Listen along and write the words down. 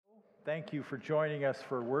Thank you for joining us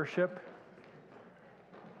for worship.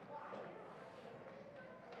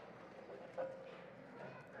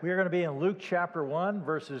 We are going to be in Luke chapter 1,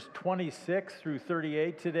 verses 26 through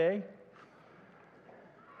 38 today.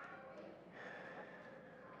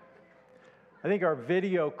 I think our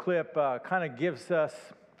video clip kind of gives us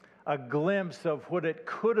a glimpse of what it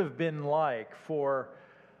could have been like for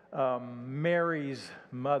Mary's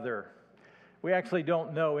mother. We actually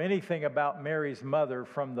don't know anything about Mary's mother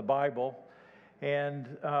from the Bible,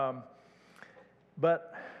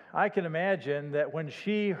 but I can imagine that when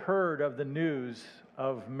she heard of the news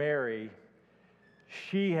of Mary,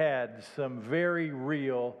 she had some very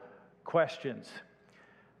real questions.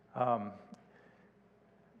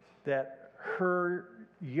 That her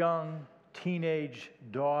young teenage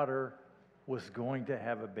daughter was going to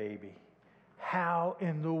have a baby. How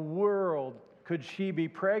in the world could she be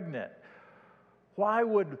pregnant? Why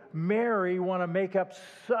would Mary want to make up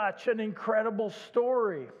such an incredible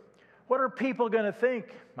story? What are people going to think?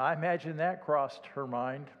 I imagine that crossed her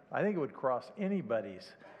mind. I think it would cross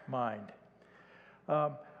anybody's mind.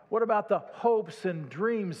 What about the hopes and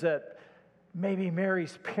dreams that maybe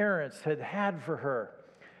Mary's parents had for her?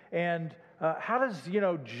 And how does,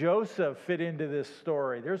 Joseph fit into this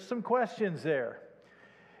story? There's some questions there.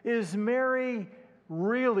 Is Mary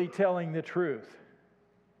really telling the truth?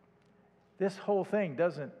 This whole thing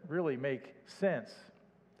doesn't really make sense,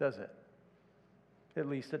 does it? At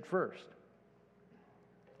least at first.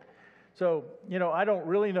 So, I don't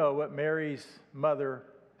really know what Mary's mother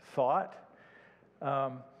thought,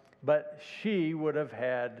 but she would have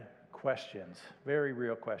had questions, very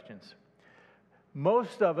real questions.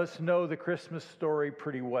 Most of us know the Christmas story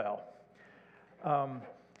pretty well.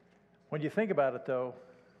 When you think about it, though,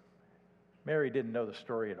 Mary didn't know the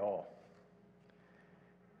story at all.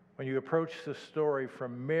 When you approach the story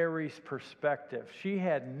from Mary's perspective, she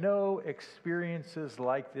had no experiences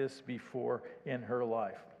like this before in her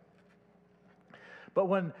life. But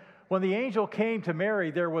when the angel came to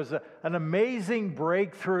Mary, there was an amazing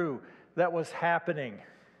breakthrough that was happening.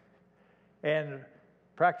 And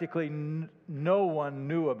practically no one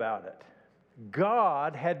knew about it.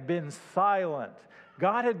 God had been silent.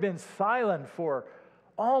 God had been silent for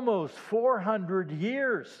almost 400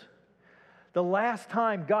 years. The last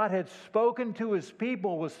time God had spoken to his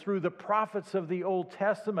people was through the prophets of the Old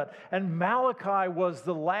Testament, and Malachi was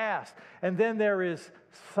the last. And then there is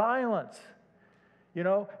silence,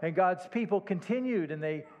 and God's people continued, and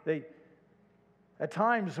they at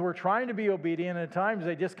times were trying to be obedient, and at times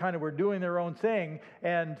they just kind of were doing their own thing,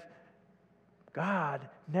 and God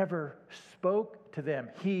never spoke to them.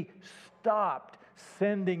 He stopped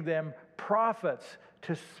sending them prophets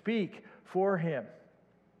to speak for him.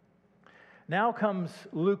 Now comes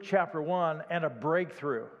Luke chapter 1 and a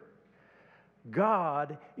breakthrough.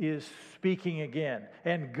 God is speaking again,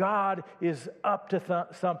 and God is up to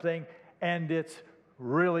something, and it's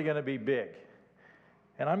really going to be big.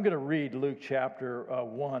 And I'm going to read Luke chapter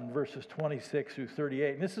 1, verses 26 through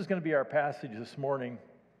 38. And this is going to be our passage this morning.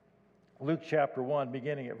 Luke chapter 1,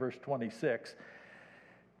 beginning at verse 26.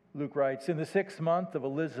 Luke writes, "In the 6th month of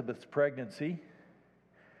Elizabeth's pregnancy,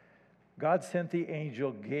 God sent the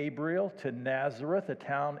angel Gabriel to Nazareth, a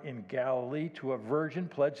town in Galilee, to a virgin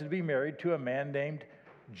pledged to be married to a man named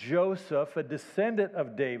Joseph, a descendant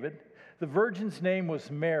of David. The virgin's name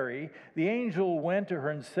was Mary. The angel went to her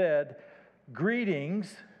and said,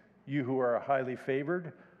 'Greetings, you who are highly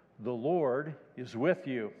favored. The Lord is with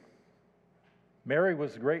you.' Mary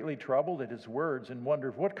was greatly troubled at his words and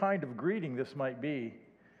wondered what kind of greeting this might be.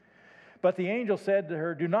 But the angel said to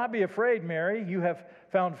her, 'Do not be afraid, Mary. You have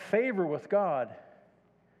found favor with God.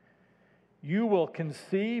 You will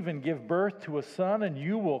conceive and give birth to a son, and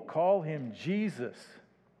you will call him Jesus.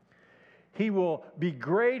 He will be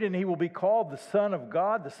great, and he will be called the Son of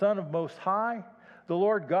God, the Son of Most High. The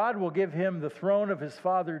Lord God will give him the throne of his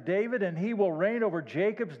father David, and he will reign over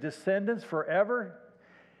Jacob's descendants forever.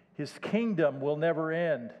 His kingdom will never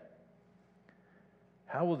end.'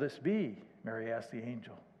 'How will this be?' Mary asked the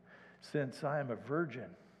angel, 'since I am a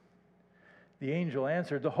virgin?' The angel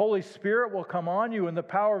answered, 'The Holy Spirit will come on you, and the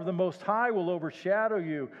power of the Most High will overshadow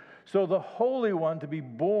you. So the Holy One to be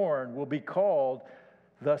born will be called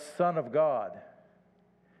the Son of God.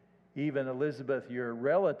 Even Elizabeth, your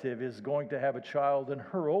relative, is going to have a child in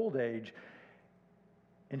her old age,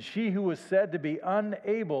 and she who was said to be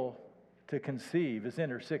unable to conceive is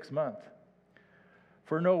in her 6th month.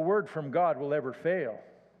 For no word from God will ever fail.'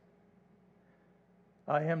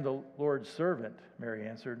 'I am the Lord's servant,' Mary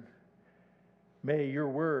answered. 'May your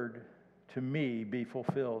word to me be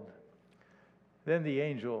fulfilled.' Then the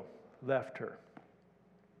angel left her."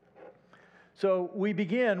 So we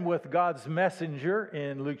begin with God's messenger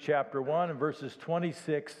in Luke chapter 1 and verses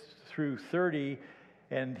 26 through 30,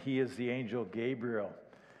 and he is the angel Gabriel.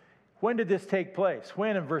 When did this take place?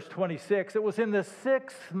 When, in verse 26, it was in the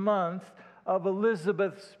 6th month of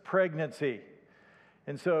Elizabeth's pregnancy.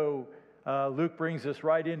 And so Luke brings us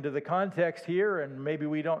right into the context here, and maybe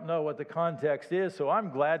we don't know what the context is, so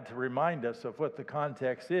I'm glad to remind us of what the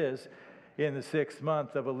context is in the 6th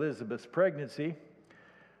month of Elizabeth's pregnancy.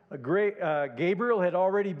 Gabriel had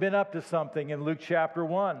already been up to something in Luke chapter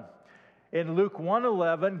 1. In Luke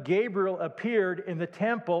 1:11, Gabriel appeared in the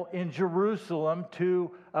temple in Jerusalem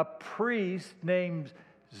to a priest named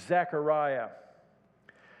Zechariah.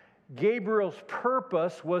 Gabriel's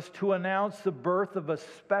purpose was to announce the birth of a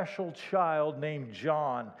special child named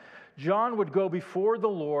John. John would go before the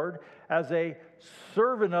Lord as a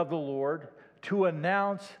servant of the Lord to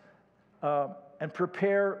announce and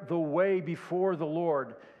prepare the way before the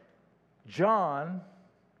Lord. John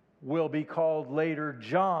will be called later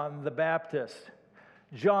John the Baptist.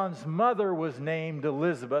 John's mother was named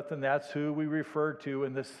Elizabeth, and that's who we refer to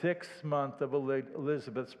in the 6th month of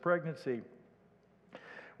Elizabeth's pregnancy.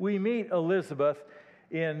 We meet Elizabeth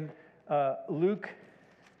in Luke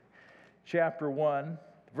chapter 1,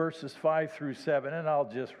 verses 5 through 7, and I'll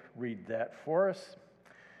just read that for us.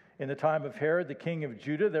 In the time of Herod, the king of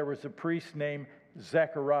Judah, there was a priest named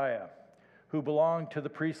Zechariah, who belonged to the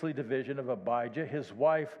priestly division of Abijah. His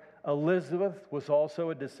wife, Elizabeth, was also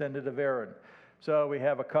a descendant of Aaron. So we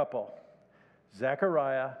have a couple,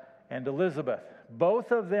 Zechariah and Elizabeth.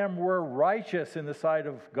 Both of them were righteous in the sight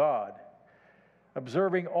of God,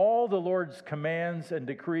 observing all the Lord's commands and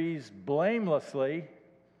decrees blamelessly.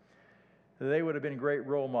 They would have been great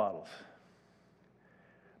role models.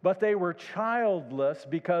 But they were childless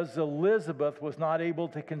because Elizabeth was not able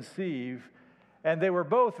to conceive, and they were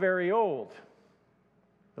both very old.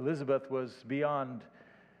 Elizabeth was beyond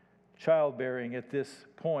childbearing at this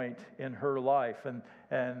point in her life, and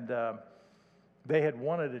they had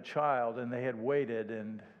wanted a child, and they had waited,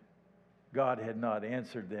 and God had not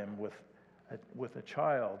answered them with a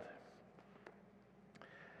child.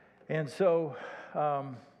 And so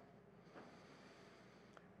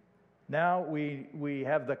now we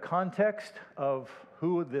have the context of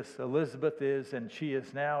who this Elizabeth is, and she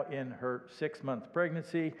is now in her 6th-month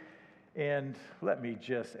pregnancy. And let me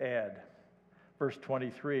just add, verse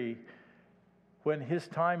 23, when his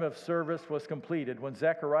time of service was completed, when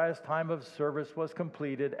Zechariah's time of service was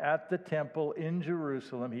completed at the temple in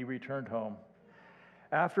Jerusalem, he returned home.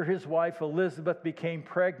 After his wife Elizabeth became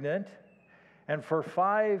pregnant, and for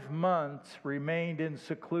 5 months remained in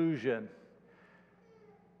seclusion.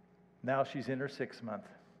 Now she's in her 6th month.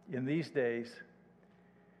 In these days,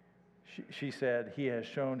 she said, he has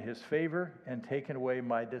shown his favor and taken away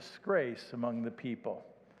my disgrace among the people.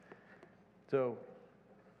 So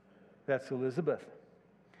that's Elizabeth.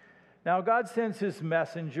 Now God sends his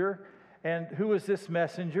messenger. And who is this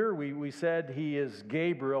messenger? We said he is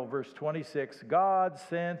Gabriel, verse 26. God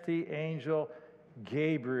sent the angel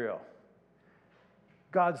Gabriel.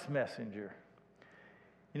 God's messenger.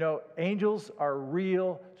 You know, angels are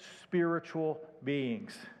real spiritual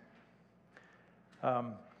beings.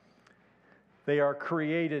 They are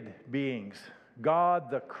created beings.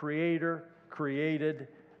 God, the Creator, created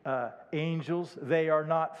angels. They are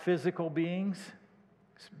not physical beings.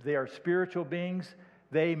 They are spiritual beings.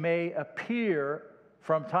 They may appear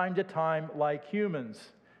from time to time like humans.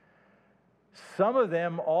 Some of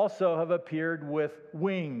them also have appeared with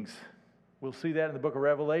wings. We'll see that in the book of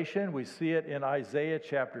Revelation. We see it in Isaiah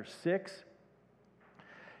chapter 6.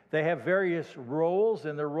 They have various roles,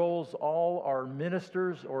 and their roles all are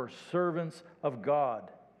ministers or servants of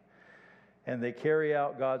God. And they carry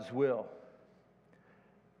out God's will.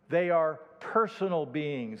 They are personal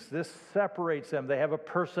beings. This separates them. They have a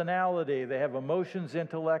personality. They have emotions,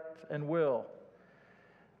 intellect, and will.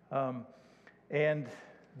 And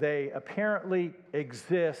they apparently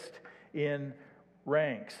exist in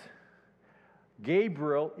ranks.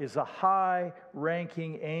 Gabriel is a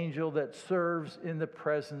high-ranking angel that serves in the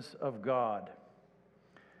presence of God.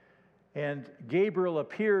 And Gabriel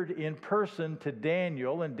appeared in person to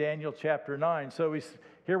Daniel in Daniel chapter 9. So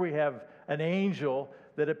here we have an angel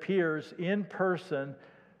that appears in person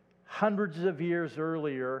hundreds of years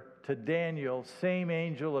earlier to Daniel. Same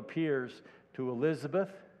angel appears to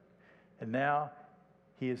Elizabeth, and now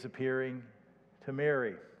he is appearing to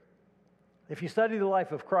Mary. If you study the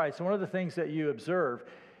life of Christ, one of the things that you observe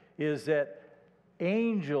is that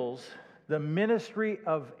angels, the ministry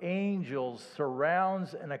of angels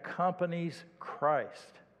surrounds and accompanies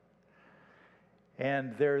Christ.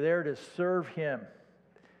 And they're there to serve him.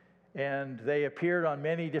 And they appeared on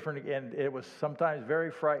many different, and it was sometimes very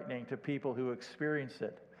frightening to people who experienced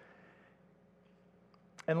it.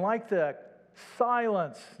 And like the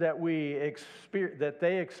silence that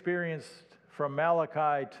they experienced from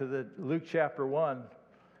Malachi to the Luke chapter 1,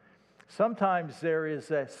 sometimes there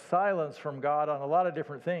is a silence from God on a lot of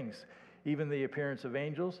different things, even the appearance of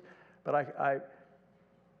angels. But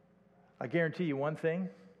I guarantee you one thing.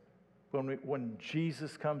 When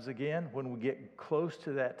Jesus comes again, when we get close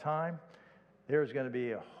to that time, there's going to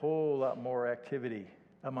be a whole lot more activity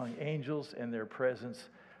among angels and their presence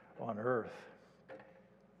on earth.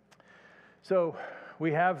 So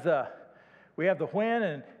we have the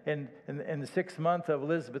when and the 6th month of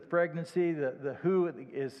Elizabeth's pregnancy. The who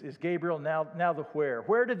is Gabriel. Now the where.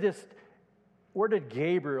 Where did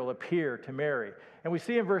Gabriel appear to Mary? And we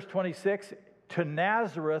see in verse 26, to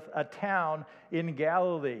Nazareth, a town in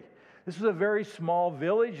Galilee. This was a very small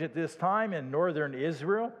village at this time in northern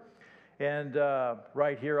Israel. And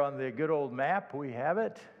right here on the good old map, we have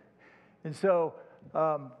it. And so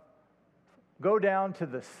go down to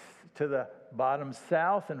the bottom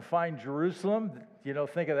south and find Jerusalem.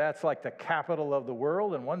 Think of that's like the capital of the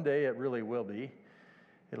world. And one day it really will be.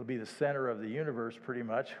 It'll be the center of the universe pretty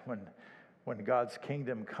much when God's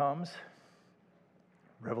kingdom comes.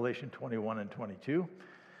 Revelation 21 and 22.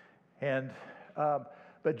 And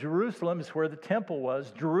but Jerusalem is where the temple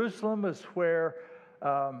was. Jerusalem is where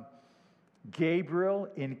Gabriel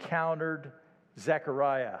encountered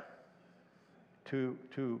Zechariah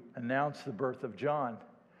to announce the birth of John.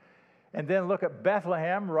 And then look at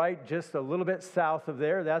Bethlehem, right just a little bit south of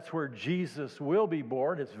there. That's where Jesus will be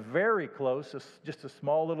born. It's very close. It's just a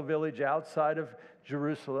small little village outside of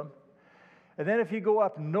Jerusalem. And then if you go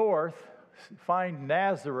up north, find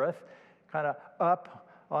Nazareth, kind of up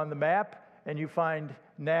on the map, and you find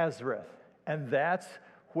Nazareth. And that's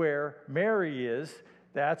where Mary is.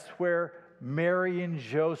 That's where Mary and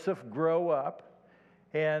Joseph grow up.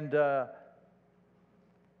 And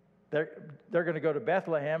they're going to go to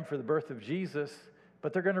Bethlehem for the birth of Jesus,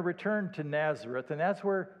 but they're going to return to Nazareth, and that's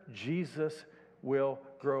where Jesus will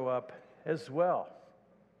grow up as well.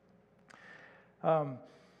 And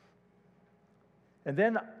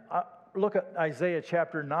then look at Isaiah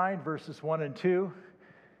chapter 9, verses 1 and 2.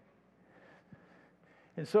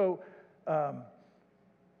 And so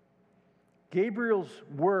Gabriel's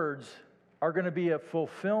words are going to be a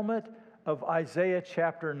fulfillment of Isaiah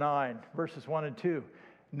chapter 9, verses 1 and 2.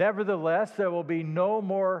 Nevertheless, there will be no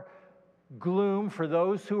more gloom for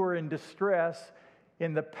those who are in distress.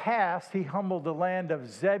 In the past, he humbled the land of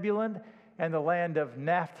Zebulun and the land of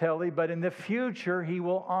Naphtali, but in the future, he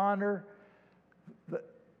will honor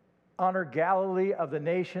Galilee of the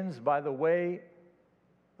nations by the way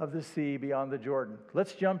of the sea beyond the Jordan.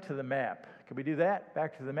 Let's jump to the map. Can we do that?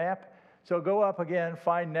 Back to the map. So go up again,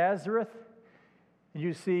 find Nazareth, and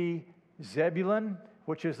you see Zebulun,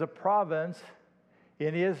 which is a province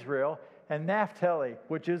in Israel, and Naphtali,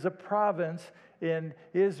 which is a province in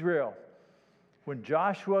Israel. When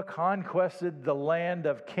Joshua conquered the land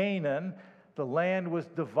of Canaan, the land was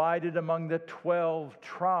divided among the 12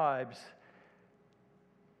 tribes.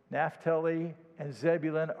 Naphtali and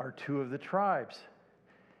Zebulun are two of the tribes.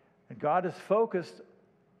 And God is focused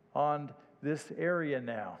on this area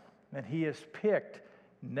now. And he has picked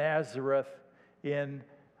Nazareth in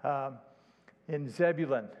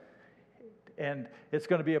Zebulun. And it's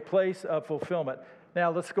going to be a place of fulfillment.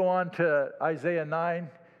 Now let's go on to Isaiah 9.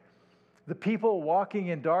 The people walking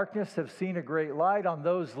in darkness have seen a great light. On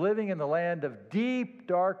those living in the land of deep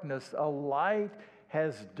darkness, a light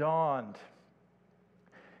has dawned.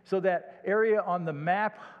 So that area on the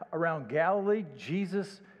map around Galilee,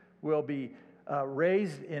 Jesus will be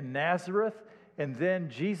raised in Nazareth. And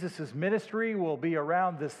then Jesus' ministry will be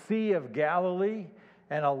around the Sea of Galilee.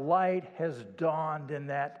 And a light has dawned in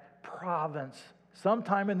that province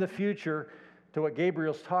sometime in the future to what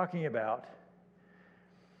Gabriel's talking about.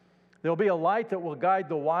 There'll be a light that will guide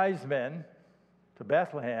the wise men to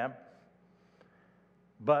Bethlehem.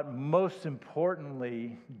 But most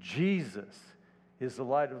importantly, Jesus is the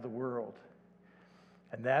light of the world.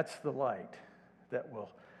 And that's the light that will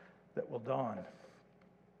dawn.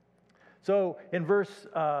 So in verse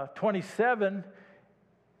 27,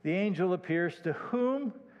 the angel appears to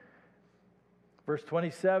whom? Verse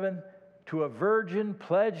 27, to a virgin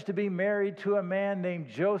pledged to be married to a man named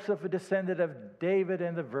Joseph, a descendant of David,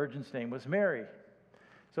 and the virgin's name was Mary.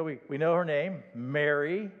 So we know her name,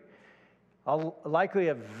 Mary, likely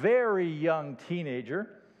a very young teenager.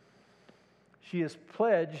 She is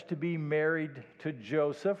pledged to be married to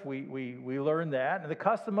Joseph. We learn that. And the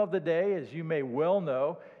custom of the day, as you may well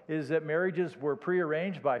know, is that marriages were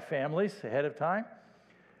prearranged by families ahead of time.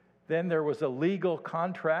 Then there was a legal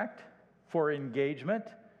contract for engagement,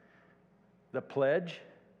 the pledge,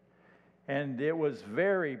 and it was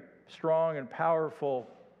very strong and powerful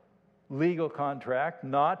legal contract,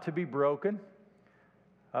 not to be broken.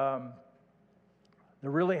 There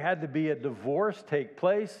really had to be a divorce take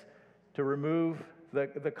place to remove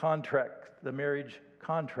the contract, the marriage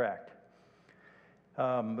contract.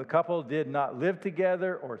 The couple did not live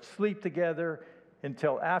together or sleep together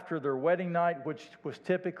until after their wedding night, which was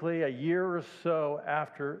typically a year or so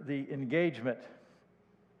after the engagement.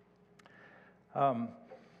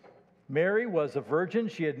 Mary was a virgin.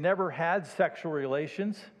 She had never had sexual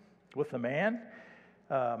relations with a man.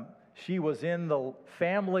 She was in the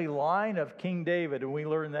family line of King David, and we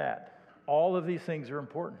learn that. All of these things are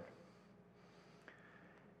important.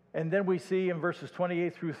 And then we see in verses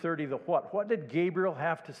 28 through 30 the what. What did Gabriel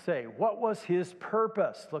have to say? What was his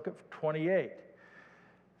purpose? Look at 28.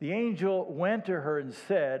 The angel went to her and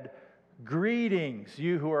said, "Greetings,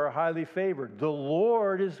 you who are highly favored. The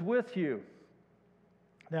Lord is with you."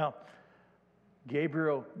 Now,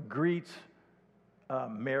 Gabriel greets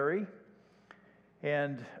Mary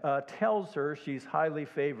and tells her she's highly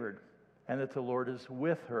favored and that the Lord is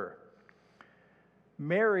with her.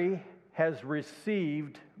 Mary has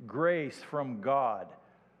received grace from God,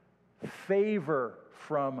 favor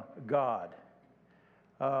from God.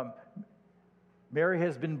 Mary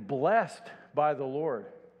has been blessed by the Lord.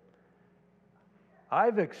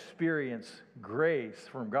 I've experienced grace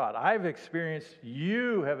from God.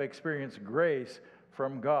 You have experienced grace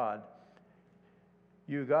from God.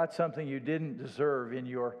 You got something you didn't deserve in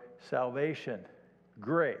your salvation.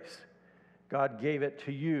 Grace. God gave it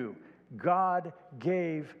to you. God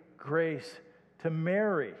gave grace to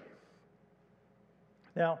Mary.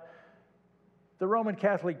 Now, the Roman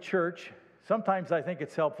Catholic Church, sometimes I think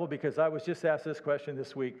it's helpful because I was just asked this question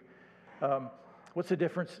this week. What's the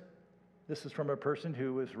difference? This is from a person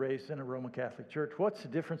who was raised in a Roman Catholic church. What's the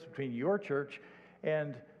difference between your church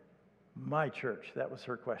and my church? That was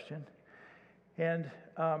her question. And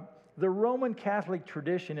the Roman Catholic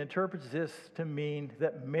tradition interprets this to mean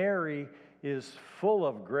that Mary is full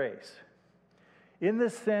of grace. In the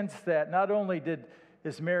sense that not only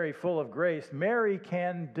is Mary full of grace, Mary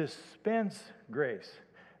can dispense grace.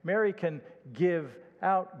 Mary can give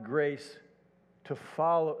out grace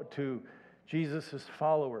to Jesus'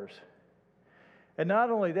 followers. And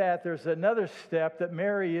not only that, there's another step that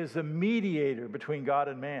Mary is a mediator between God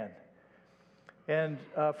and man. And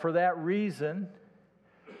for that reason,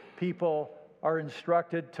 people are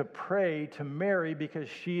instructed to pray to Mary because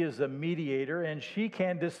she is a mediator and she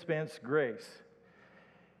can dispense grace.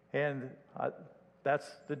 And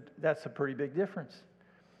that's a pretty big difference.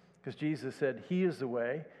 Because Jesus said He is the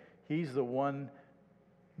way. He's the one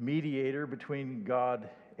mediator between God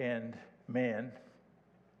and man.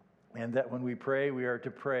 And that when we pray, we are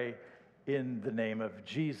to pray in the name of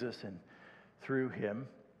Jesus and through Him.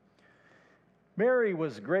 Mary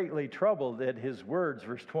was greatly troubled at His words,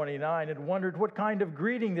 verse 29, and wondered what kind of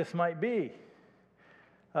greeting this might be.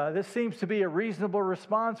 This seems to be a reasonable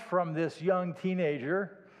response from this young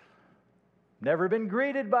teenager. Never been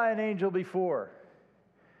greeted by an angel before.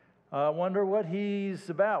 Wonder what he's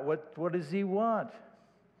about. What does he want?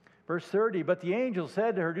 Verse 30, but the angel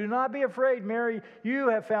said to her, "Do not be afraid, Mary. You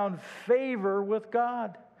have found favor with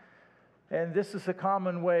God." And this is a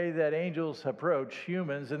common way that angels approach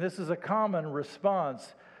humans, and this is a common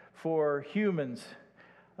response for humans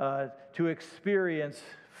to experience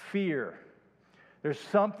fear. There's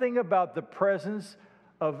something about the presence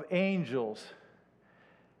of angels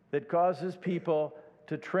that causes people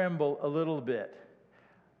to tremble a little bit.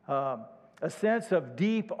 A sense of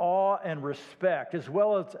deep awe and respect, as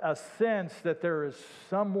well as a sense that there is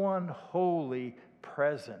someone holy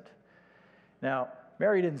present. Now,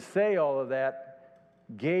 Mary didn't say all of that.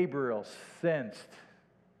 Gabriel sensed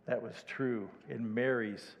that was true in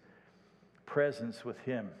Mary's presence with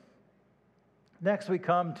him. Next, we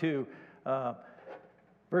come to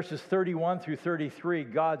verses 31 through 33,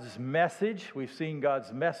 God's message. We've seen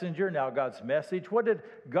God's messenger, now God's message. What did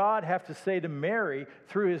God have to say to Mary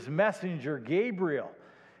through His messenger, Gabriel?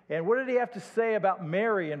 And what did He have to say about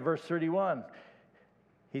Mary in verse 31?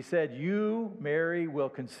 He said, "You, Mary, will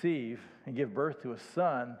conceive and give birth to a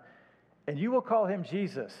son, and you will call him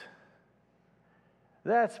Jesus."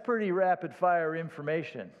 That's pretty rapid-fire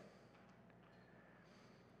information.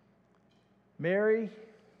 Mary,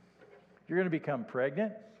 you're going to become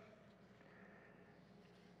pregnant.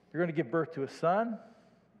 You're going to give birth to a son.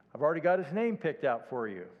 I've already got his name picked out for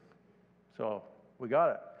you. So we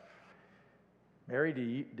got it. Mary,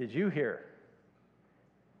 did you hear?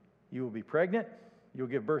 You will be pregnant. You'll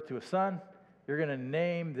give birth to a son, You're going to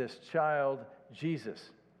name this child Jesus.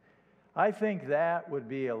 I think that would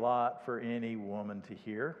be a lot for any woman to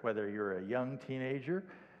hear, whether you're a young teenager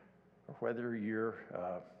or whether you're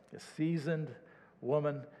a seasoned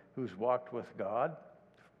woman who's walked with God.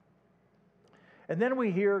 And then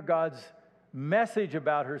we hear God's message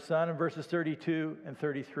about her son in verses 32 and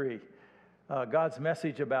 33. God's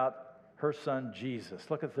message about her son Jesus.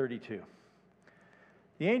 Look at 32.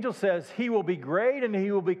 The angel says, "He will be great and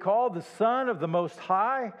he will be called the Son of the Most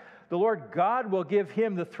High. The Lord God will give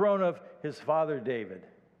him the throne of his father David.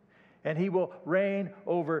 And he will reign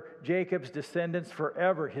over Jacob's descendants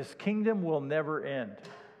forever. His kingdom will never end."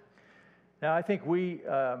 Now, I think we've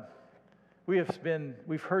heard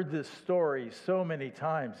this story so many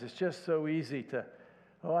times. It's just so easy to,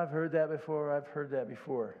 I've heard that before, I've heard that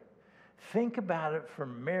before. Think about it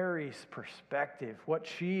from Mary's perspective, what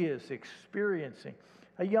she is experiencing.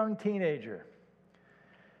 A young teenager.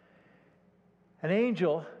 An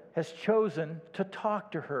angel has chosen to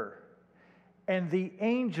talk to her. And the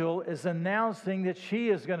angel is announcing that she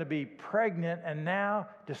is going to be pregnant and now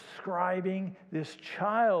describing this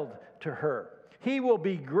child to her. He will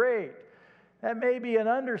be great. That may be an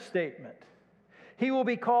understatement. He will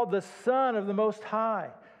be called the Son of the Most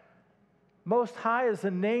High. Most High is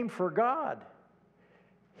a name for God.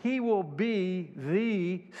 He will be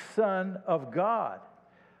the Son of God.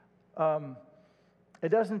 It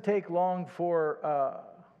doesn't take long for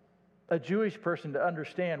a Jewish person to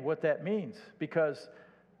understand what that means, because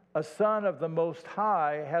a son of the Most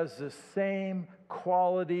High has the same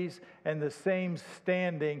qualities and the same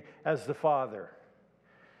standing as the Father.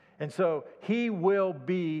 And so he will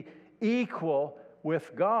be equal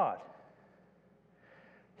with God.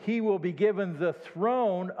 He will be given the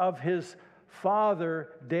throne of his father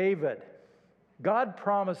David. God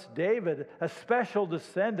promised David a special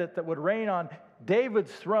descendant that would reign on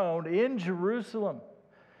David's throne in Jerusalem.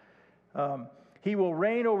 He will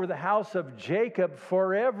reign over the house of Jacob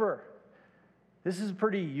forever. This is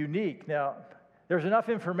pretty unique. Now, there's enough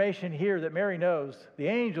information here that Mary knows the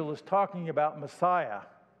angel is talking about Messiah,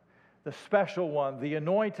 the special one, the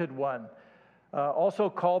anointed one, also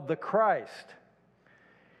called the Christ.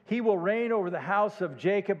 He will reign over the house of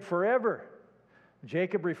Jacob forever.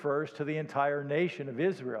 Jacob refers to the entire nation of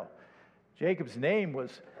Israel. Jacob's name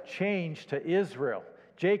was changed to Israel.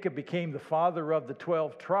 Jacob became the father of the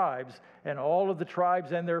 12 tribes, and all of the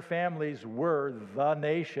tribes and their families were the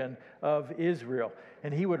nation of Israel.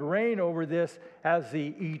 And he would reign over this as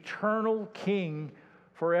the eternal king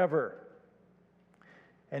forever.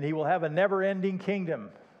 And he will have a never-ending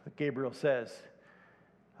kingdom, Gabriel says.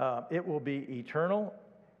 It will be eternal.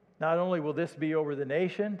 Not only will this be over the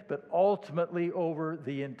nation, but ultimately over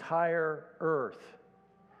the entire earth.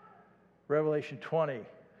 Revelation 20,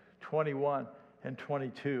 21, and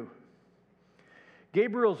 22.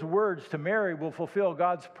 Gabriel's words to Mary will fulfill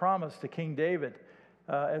God's promise to King David,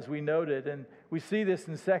 as we noted. And we see this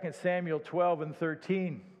in 2 Samuel 12 and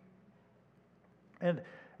 13. And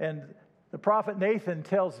the prophet Nathan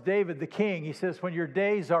tells David, the king, he says, when your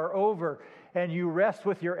days are over and you rest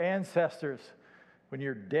with your ancestors, when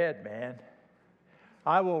you're dead, man,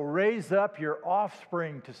 I will raise up your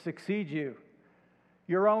offspring to succeed you.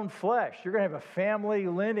 Your own flesh. You're going to have a family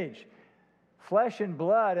lineage, flesh and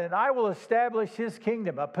blood, and I will establish his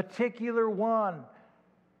kingdom, a particular one,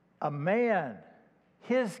 a man,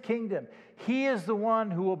 his kingdom. He is the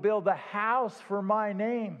one who will build a house for my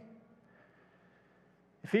name.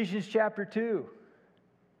 Ephesians chapter 2.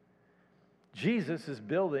 Jesus is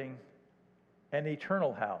building an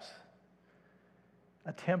eternal house,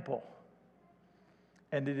 a temple,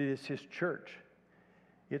 and it is his church.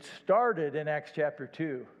 It started in Acts chapter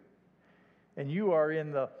 2, and you are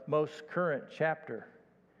in the most current chapter,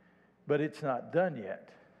 but it's not done yet.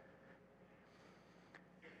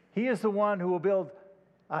 He is the one who will build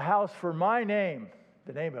a house for my name,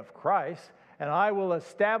 the name of Christ, and I will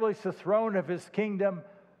establish the throne of his kingdom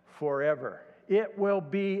forever. It will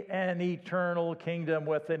be an eternal kingdom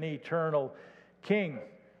with an eternal king.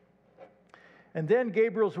 And then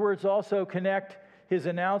Gabriel's words also connect his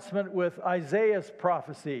announcement with Isaiah's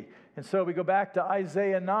prophecy. And so we go back to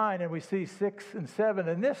Isaiah 9 and we see 6 and 7.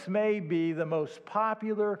 And this may be the most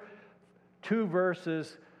popular 2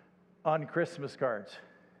 verses on Christmas cards.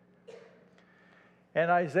 And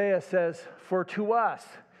Isaiah says, "For to us,"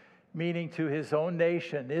 meaning to his own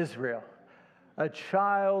nation, Israel, "a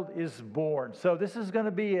child is born." So this is going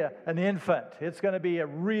to be an infant. It's going to be a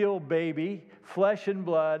real baby, flesh and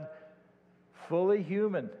blood, fully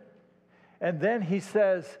human. And then he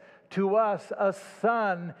says, "To us a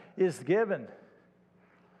son is given."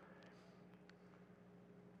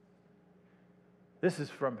 This is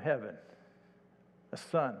from heaven. a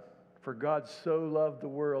son. For God so loved the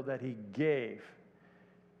world that he gave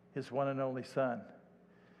his one and only Son.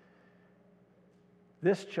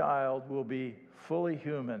 This child will be fully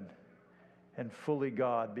human and fully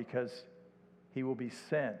God because he will be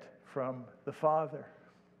sent from the Father.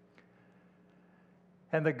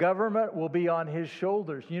 And the government will be on his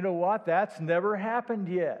shoulders. You know what? That's never happened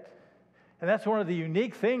yet. And that's one of the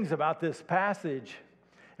unique things about this passage.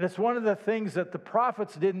 And it's one of the things that the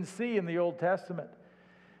prophets didn't see in the Old Testament.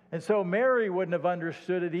 And so Mary wouldn't have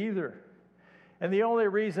understood it either. And the only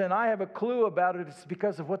reason I have a clue about it is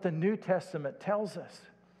because of what the New Testament tells us.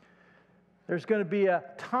 There's going to be a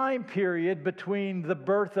time period between the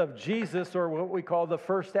birth of Jesus, or what we call the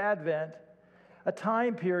first advent, a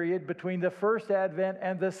time period between the first advent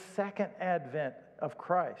and the second advent of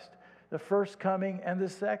Christ, the first coming and the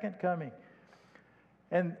second coming.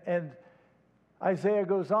 And Isaiah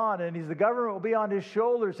goes on, and the government will be on his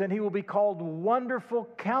shoulders, and he will be called Wonderful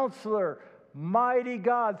Counselor, Mighty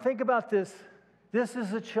God. Think about this. This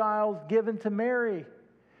is a child given to Mary.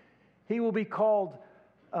 He will be called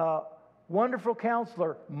Wonderful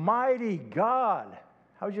Counselor, Mighty God.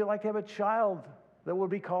 How would you like to have a child that would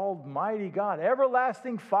be called Mighty God?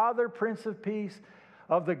 Everlasting Father, Prince of Peace.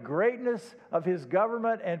 Of the greatness of his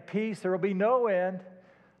government and peace, there will be no end.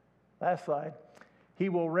 Last slide. He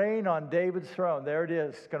will reign on David's throne. There it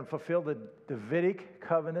is. It's going to fulfill the Davidic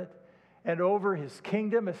covenant. And over his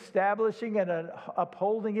kingdom, establishing and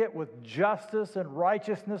upholding it with justice and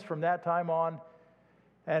righteousness from that time on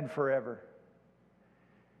and forever.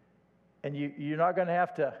 And you're not going to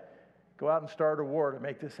have to go out and start a war to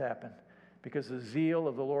make this happen, because the zeal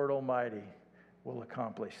of the Lord Almighty will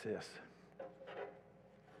accomplish this.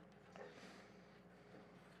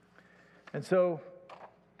 And so,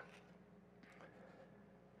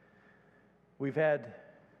 we've had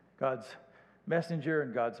God's messenger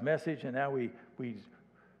and God's message, and now we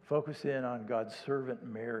focus in on God's servant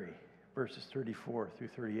Mary, verses 34 through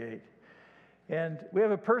 38. And we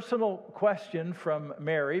have a personal question from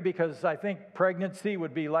Mary, because I think pregnancy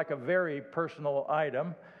would be like a very personal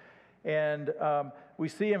item. And we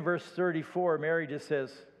see in verse 34, Mary just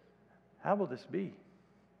says, how will this be?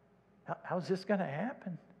 How's this going to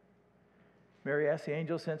happen? Mary asked the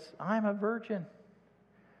angel, since I'm a virgin.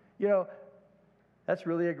 You know, that's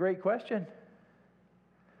really a great question.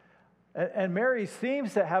 And Mary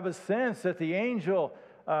seems to have a sense that the angel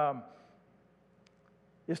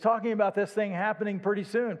is talking about this thing happening pretty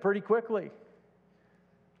soon, pretty quickly.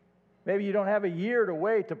 Maybe you don't have a year to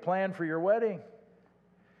wait to plan for your wedding.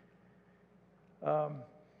 How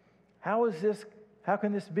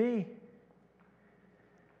can this be?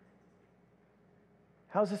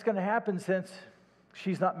 How's this going to happen since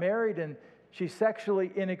she's not married and she's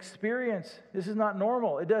sexually inexperienced? This is not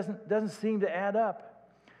normal. It doesn't seem to add up.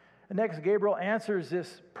 And next, Gabriel answers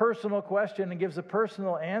this personal question and gives a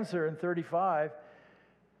personal answer in 35.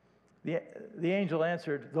 The angel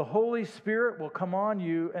answered, the Holy Spirit will come on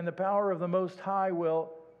you, and the power of the Most High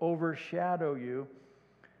will overshadow you.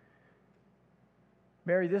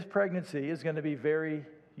 Mary, this pregnancy is going to be very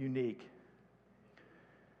unique.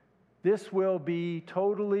 This will be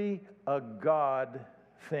totally a God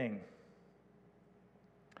thing.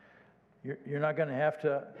 You're not going to have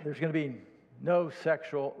to, there's going to be no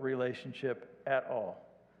sexual relationship at all.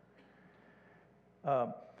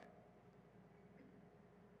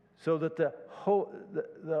 So that the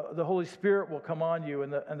Holy Spirit will come on you,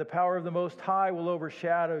 and the power of the Most High will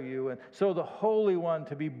overshadow you. And so the Holy One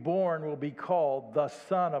to be born will be called the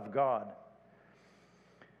Son of God.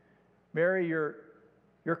 Mary, your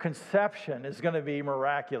conception is going to be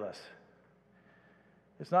miraculous.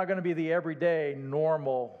 It's not going to be the everyday,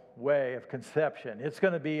 normal way of conception. It's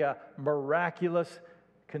going to be a miraculous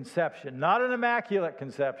conception. Not an immaculate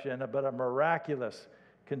conception, but a miraculous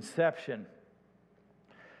conception.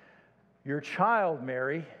 Your child,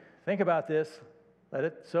 Mary, think about this. Let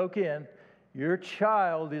it soak in. Your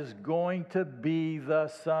child is going to be the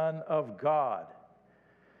Son of God.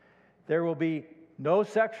 There will be no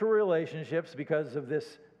sexual relationships because of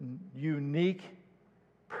this unique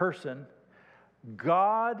person.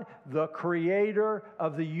 God, the creator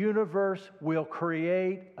of the universe, will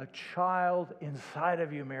create a child inside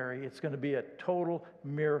of you, Mary. It's going to be a total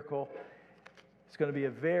miracle. It's going to be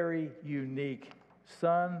a very unique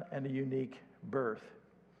son and a unique birth.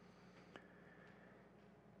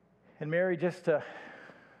 And Mary, just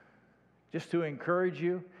to encourage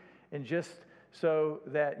you, and just so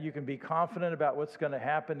that you can be confident about what's going to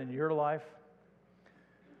happen in your life,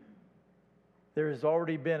 there has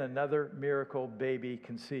already been another miracle baby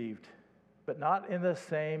conceived, but not in the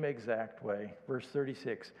same exact way. Verse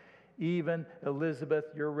 36, even Elizabeth,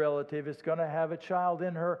 your relative, is going to have a child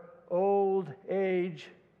in her old age.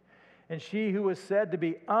 And she who was said to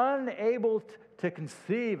be unable to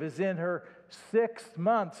conceive is in her 6th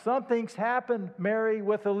month. Something's happened, Mary,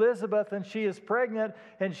 with Elizabeth, and she is pregnant,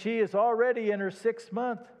 and she is already in her 6th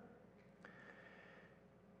month.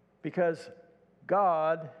 Because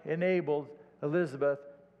God enabled Elizabeth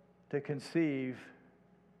to conceive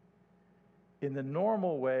in the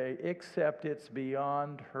normal way, except it's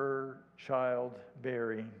beyond her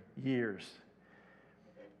childbearing years.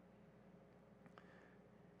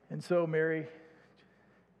 And so, Mary,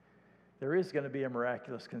 there is going to be a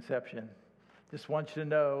miraculous conception. Just want you to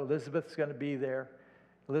know, Elizabeth's going to be there.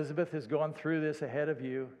 Elizabeth has gone through this ahead of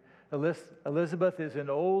you. Elizabeth is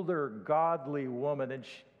an older, godly woman, and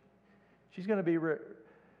she's going to be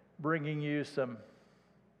bringing you some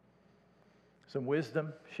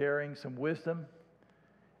wisdom, sharing some wisdom.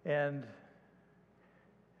 And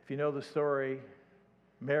if you know the story,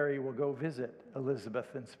 Mary will go visit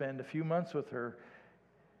Elizabeth and spend a few months with her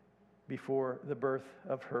before the birth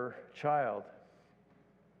of her child.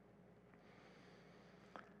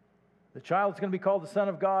 The child's going to be called the Son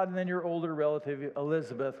of God, and then your older relative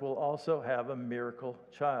Elizabeth will also have a miracle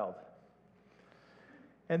child.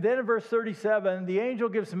 And then in verse 37, the angel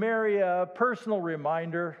gives Mary a personal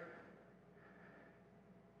reminder,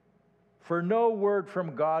 for no word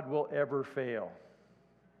from God will ever fail.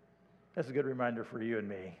 That's a good reminder for you and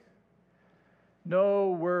me. No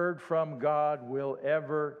word from God will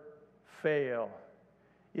ever fail.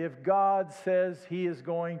 If God says He is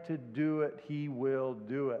going to do it, He will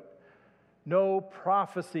do it. No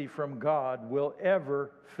prophecy from God will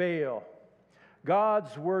ever fail.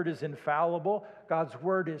 God's word is infallible. God's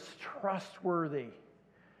word is trustworthy.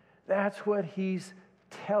 That's what He's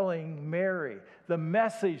telling Mary. The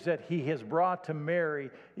message that He has brought to Mary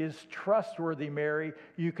is trustworthy, Mary.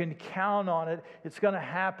 You can count on it. It's going to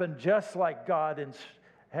happen just like God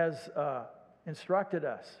has instructed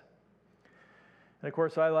us. And of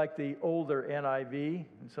course, I like the older NIV,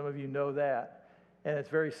 and some of you know that. And it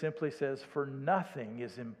very simply says, for nothing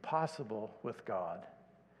is impossible with God.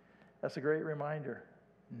 That's a great reminder.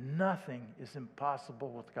 Nothing is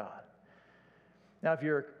impossible with God. Now, if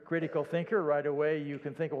you're a critical thinker, right away you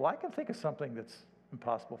can think, well, I can think of something that's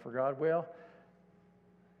impossible for God. Well,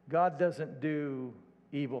 God doesn't do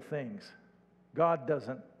evil things. God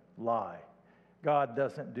doesn't lie. God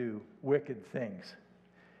doesn't do wicked things.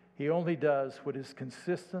 He only does what is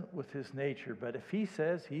consistent with His nature. But if He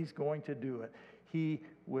says He's going to do it, He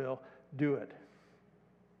will do it.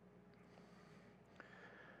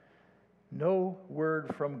 No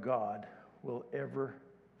word from God will ever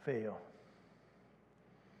fail.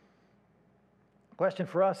 The question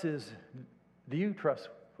for us is, do you trust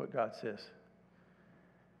what God says?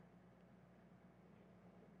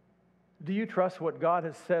 Do you trust what God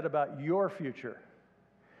has said about your future?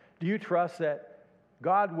 Do you trust that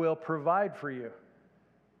God will provide for you?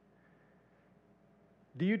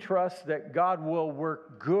 Do you trust that God will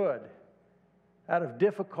work good out of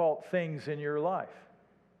difficult things in your life?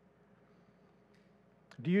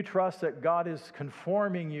 Do you trust that God is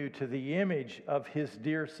conforming you to the image of His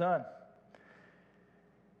dear Son?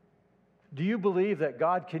 Do you believe that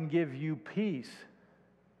God can give you peace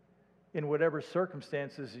in whatever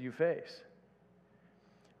circumstances you face?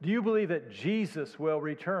 Do you believe that Jesus will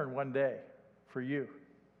return one day for you?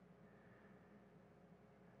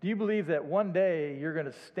 Do you believe that one day you're going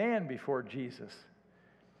to stand before Jesus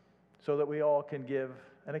so that we all can give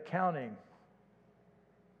an accounting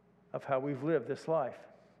of how we've lived this life?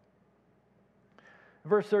 In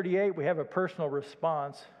verse 38, we have a personal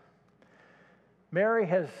response. Mary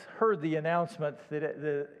has heard the announcement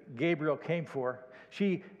that Gabriel came for.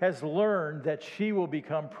 She has learned that she will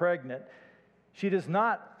become pregnant. She does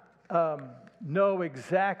not know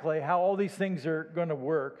exactly how all these things are going to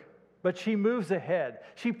work, but she moves ahead.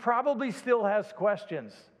 She probably still has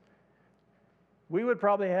questions. We would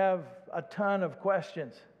probably have a ton of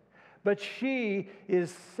questions. But she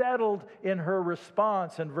is settled in her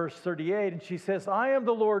response in verse 38, and she says, I am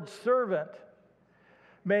the Lord's servant.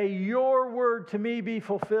 May your word to me be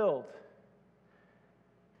fulfilled.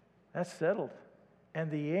 That's settled. And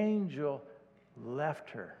the angel left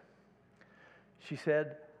her. She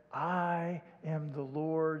said, I am the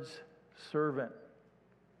Lord's servant.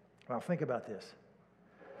 Now think about this.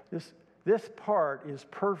 This part is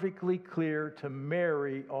perfectly clear to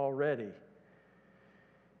Mary already.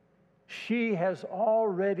 She has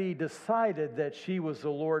already decided that she was the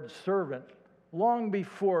Lord's servant long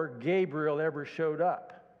before Gabriel ever showed up.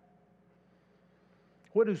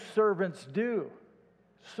 What do servants do?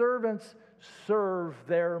 Servants serve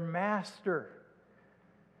their master.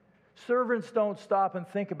 Servants don't stop and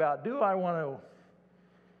think about,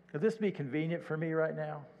 could this be convenient for me right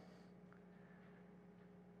now?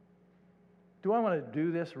 Do I want to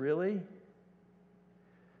do this really?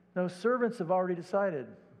 No, servants have already decided,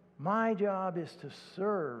 my job is to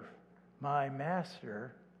serve my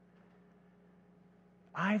master.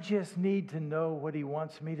 I just need to know what he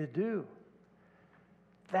wants me to do.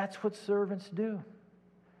 That's what servants do.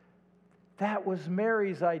 That was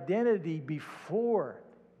Mary's identity before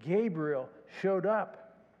Gabriel showed up.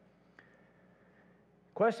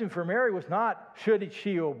 Question for Mary was not, should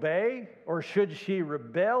she obey or should she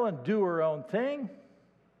rebel and do her own thing?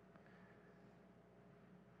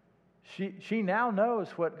 She now knows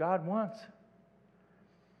what God wants.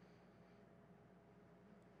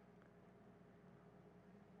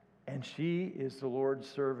 And she is the Lord's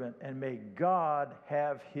servant, and may God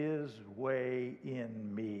have his way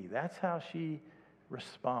in me. That's how she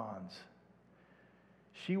responds.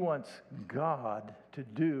 She wants God to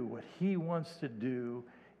do what he wants to do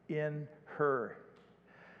in her.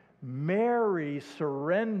 Mary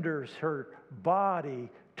surrenders her body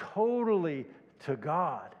totally to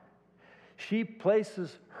God. She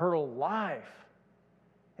places her life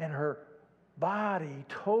and her body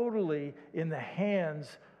totally in the hands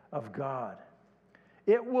of God.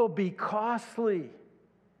 It will be costly.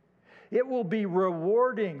 It will be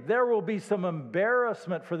rewarding. There will be some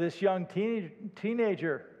embarrassment for this young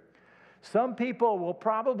teenager. Some people will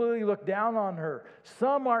probably look down on her.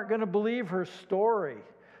 Some aren't going to believe her story.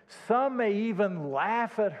 Some may even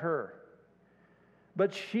laugh at her.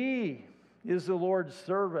 But she is the Lord's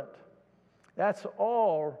servant. That's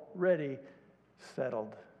already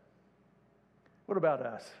settled. What about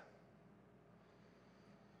us?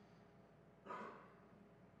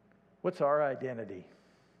 What's our identity?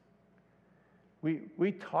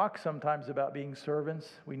 We talk sometimes about being servants.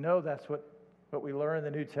 We know that's what we learn in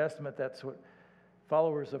the New Testament. That's what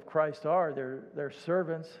followers of Christ are. They're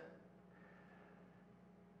servants.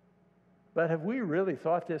 But have we really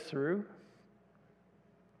thought this through?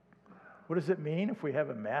 What does it mean if we have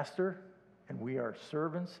a master and we are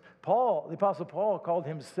servants? The Apostle Paul called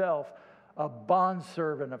himself a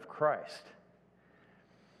bondservant of Christ.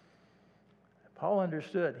 Paul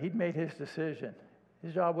understood. He'd made his decision.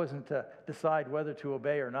 His job wasn't to decide whether to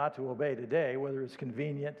obey or not to obey today, whether it's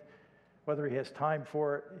convenient, whether he has time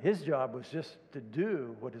for it. His job was just to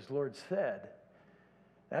do what his Lord said.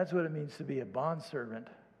 That's what it means to be a bondservant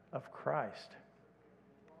of Christ.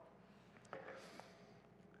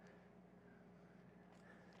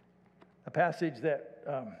 A passage that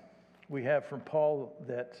we have from Paul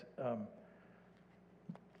that a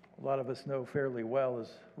lot of us know fairly well is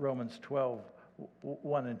Romans 12,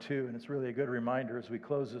 1 and 2, and it's really a good reminder as we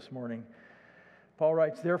close this morning. Paul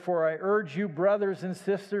writes, "Therefore I urge you, brothers and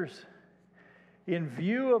sisters, in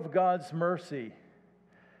view of God's mercy,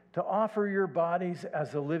 to offer your bodies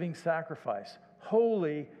as a living sacrifice,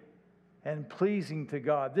 holy and pleasing to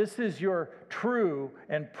God." This is your true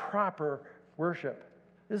and proper worship.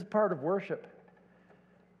 This is part of worship,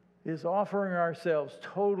 is offering ourselves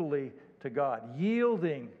totally to God,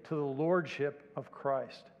 yielding to the lordship of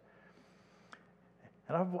Christ.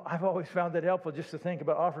 And I've always found that helpful just to think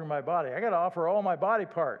about offering my body. I got to offer all my body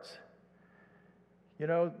parts. You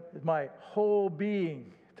know, my whole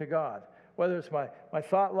being to God. Whether it's my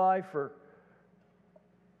thought life or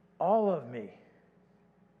all of me.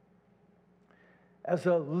 As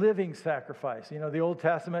a living sacrifice. You know, the Old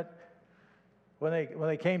Testament, when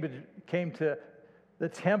they came to the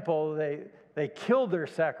temple, they killed their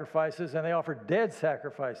sacrifices and they offered dead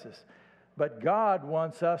sacrifices. But God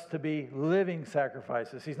wants us to be living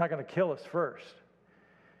sacrifices. He's not going to kill us first.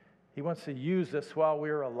 He wants to use us while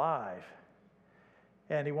we're alive.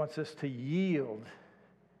 And he wants us to yield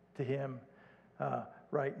to him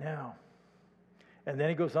right now. And then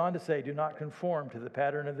he goes on to say, "Do not conform to the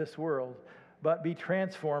pattern of this world, but be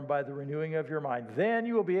transformed by the renewing of your mind. Then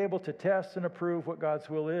you will be able to test and approve what God's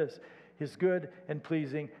will is, his good and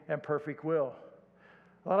pleasing and perfect will."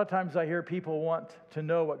 A lot of times I hear people want to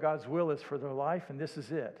know what God's will is for their life, and this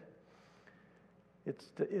is it.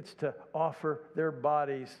 It's to offer their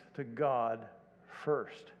bodies to God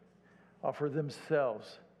first. Offer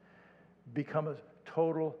themselves. Become a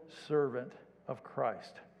total servant of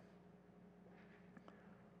Christ.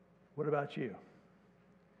 What about you?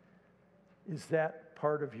 Is that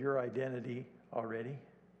part of your identity already?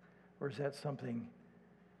 Or is that something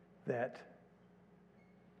that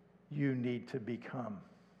you need to become?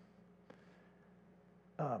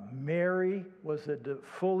 Mary was a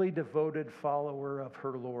fully devoted follower of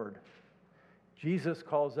her Lord. Jesus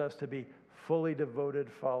calls us to be fully devoted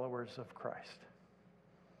followers of Christ.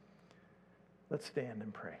 Let's stand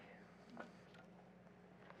and pray.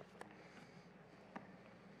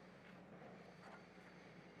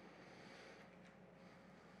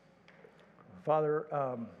 Father,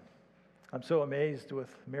 I'm so amazed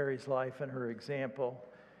with Mary's life and her example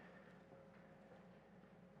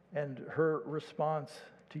and her response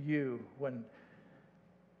to you when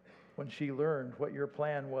she learned what your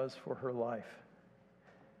plan was for her life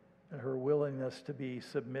and her willingness to be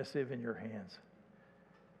submissive in your hands.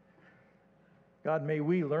 God, may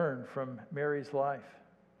we learn from Mary's life.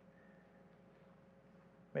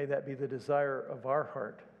 May that be the desire of our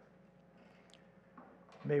heart.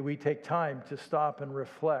 May we take time to stop and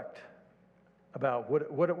reflect about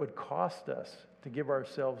what it would cost us to give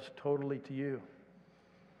ourselves totally to you.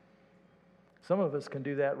 Some of us can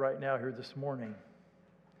do that right now here this morning.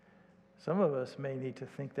 Some of us may need to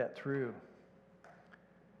think that through.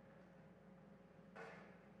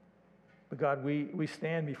 But God, we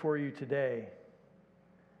stand before you today,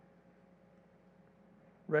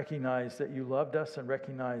 recognize that you loved us and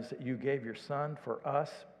recognize that you gave your Son for us.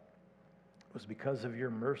 It was because of your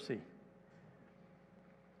mercy.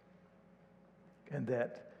 And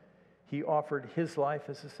that he offered his life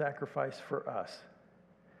as a sacrifice for us.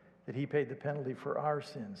 That he paid the penalty for our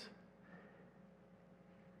sins.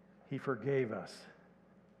 He forgave us.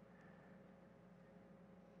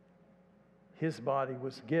 His body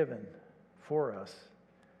was given for us.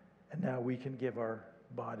 And now we can give our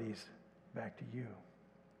bodies back to you.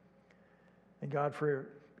 And God, for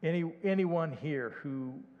anyone here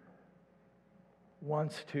who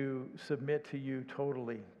wants to submit to you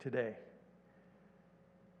totally today,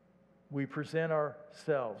 we present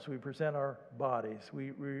ourselves, we present our bodies,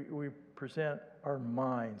 we present our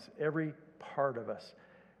minds, every part of us.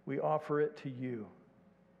 We offer it to you.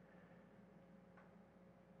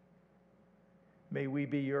 May we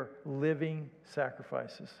be your living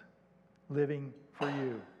sacrifices, living for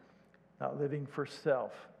you, not living for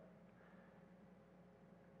self,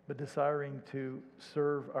 but desiring to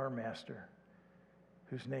serve our Master,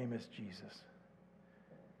 whose name is Jesus.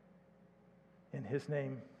 In his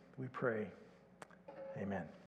name we pray. Amen.